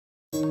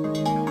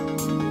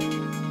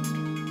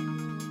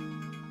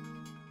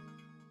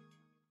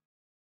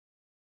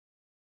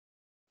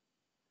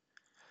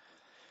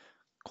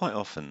quite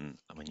often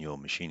when you're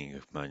machining a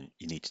component,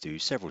 you need to do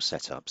several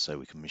setups so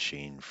we can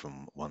machine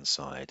from one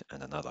side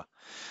and another.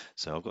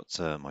 So I've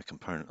got my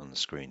component on the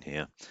screen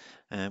here,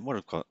 and what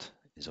I've got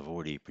is I've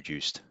already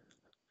produced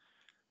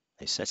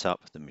a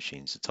setup that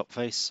machines the top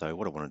face. So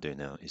what I want to do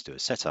now is do a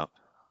setup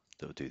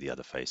that will do the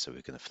other face. So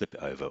we're going to flip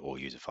it over or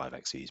use a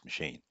 5-axis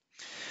machine.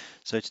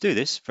 So to do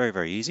this, very,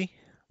 very easy.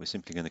 We're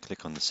simply going to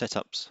click on the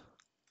Setups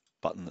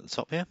button at the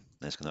top here.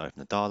 That's going to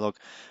open a dialog,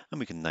 and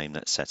we can name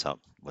that setup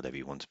whatever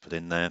you want to put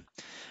in there.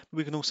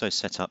 We can also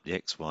set up the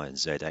X, Y, and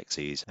Z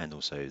axes and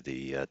also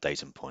the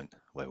datum point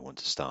where we want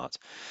to start.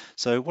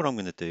 So what I'm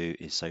going to do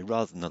is say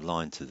rather than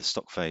align to the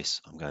stock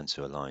face, I'm going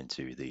to align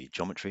to the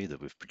geometry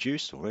that we've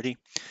produced already.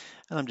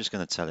 And I'm just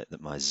going to tell it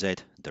that my Z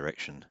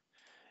direction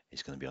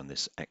is going to be on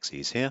this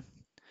axis here.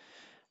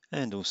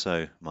 And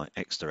also my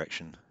X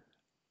direction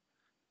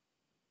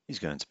is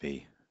going to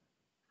be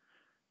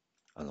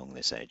along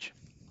this edge.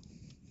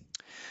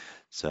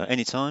 So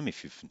anytime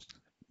if you've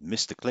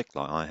missed a click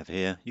like I have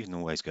here, you can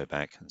always go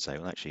back and say,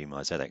 well, actually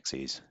my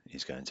Z-axis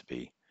is going to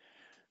be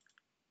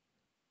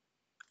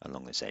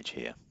along this edge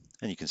here.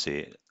 And you can see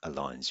it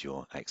aligns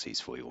your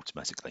axes for you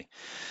automatically.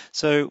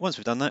 So once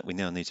we've done that, we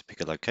now need to pick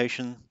a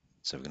location.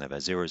 So we're going to have our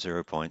 0,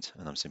 0 point,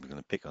 and I'm simply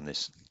going to pick on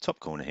this top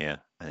corner here,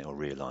 and it will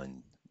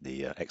realign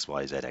the X,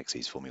 Y, Z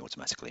axes for me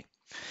automatically.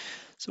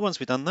 So once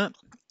we've done that,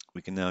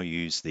 we can now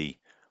use the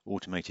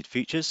automated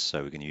features.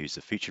 So we're going to use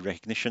the feature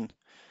recognition.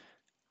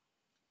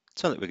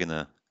 So that we're going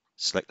to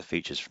select the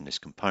features from this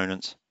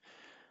component,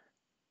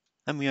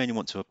 and we only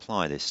want to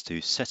apply this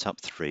to setup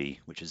 3,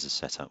 which is the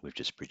setup we've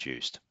just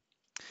produced.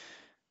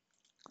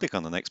 Click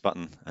on the next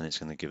button and it's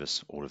going to give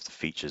us all of the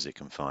features it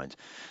can find.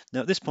 Now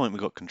at this point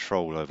we've got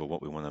control over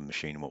what we want to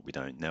machine and what we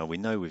don't. Now we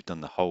know we've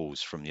done the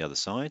holes from the other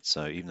side,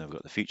 so even though we've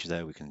got the feature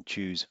there, we can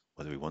choose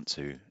whether we want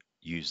to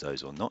use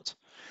those or not.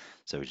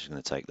 So we're just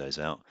going to take those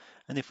out,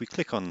 and if we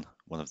click on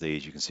one of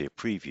these you can see a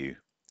preview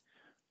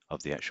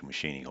of the actual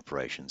machining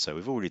operation. So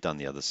we've already done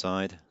the other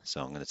side,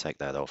 so I'm going to take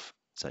that off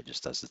so it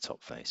just does the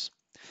top face.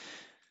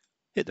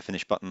 Hit the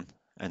finish button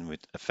and we're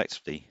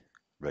effectively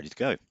ready to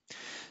go.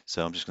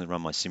 So I'm just going to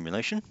run my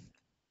simulation,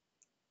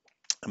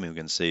 and we're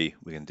going to see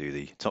we can do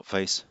the top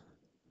face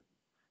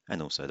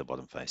and also the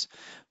bottom face.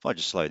 If I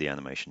just slow the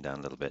animation down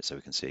a little bit so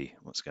we can see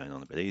what's going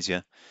on a bit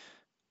easier.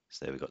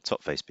 So there we've got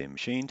top face being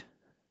machined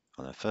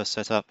on our first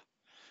setup.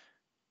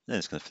 Then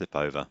it's going to flip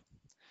over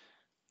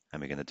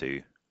and we're going to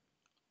do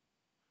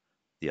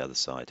the other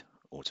side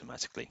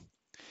automatically.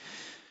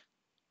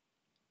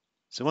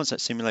 So once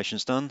that simulation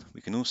is done, we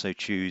can also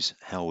choose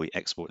how we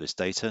export this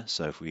data.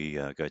 So if we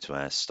go to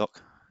our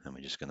stock, and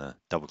we're just going to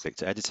double click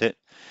to edit it.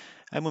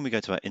 And when we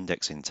go to our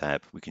indexing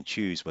tab, we can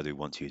choose whether we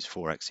want to use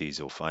 4 axes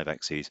or 5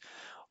 axes,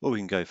 or we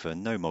can go for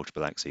no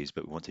multiple axes,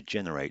 but we want to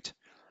generate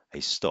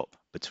a stop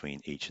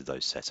between each of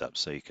those setups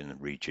so you can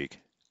rejig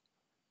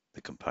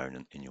the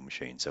component in your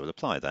machine. So we'll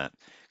apply that,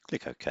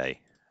 click OK,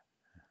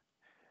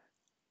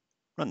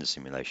 run the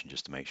simulation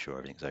just to make sure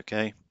everything's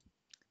okay.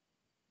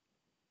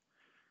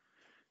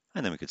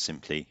 And then we could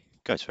simply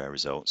go to our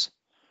results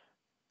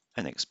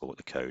and export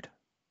the code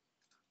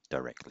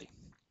directly.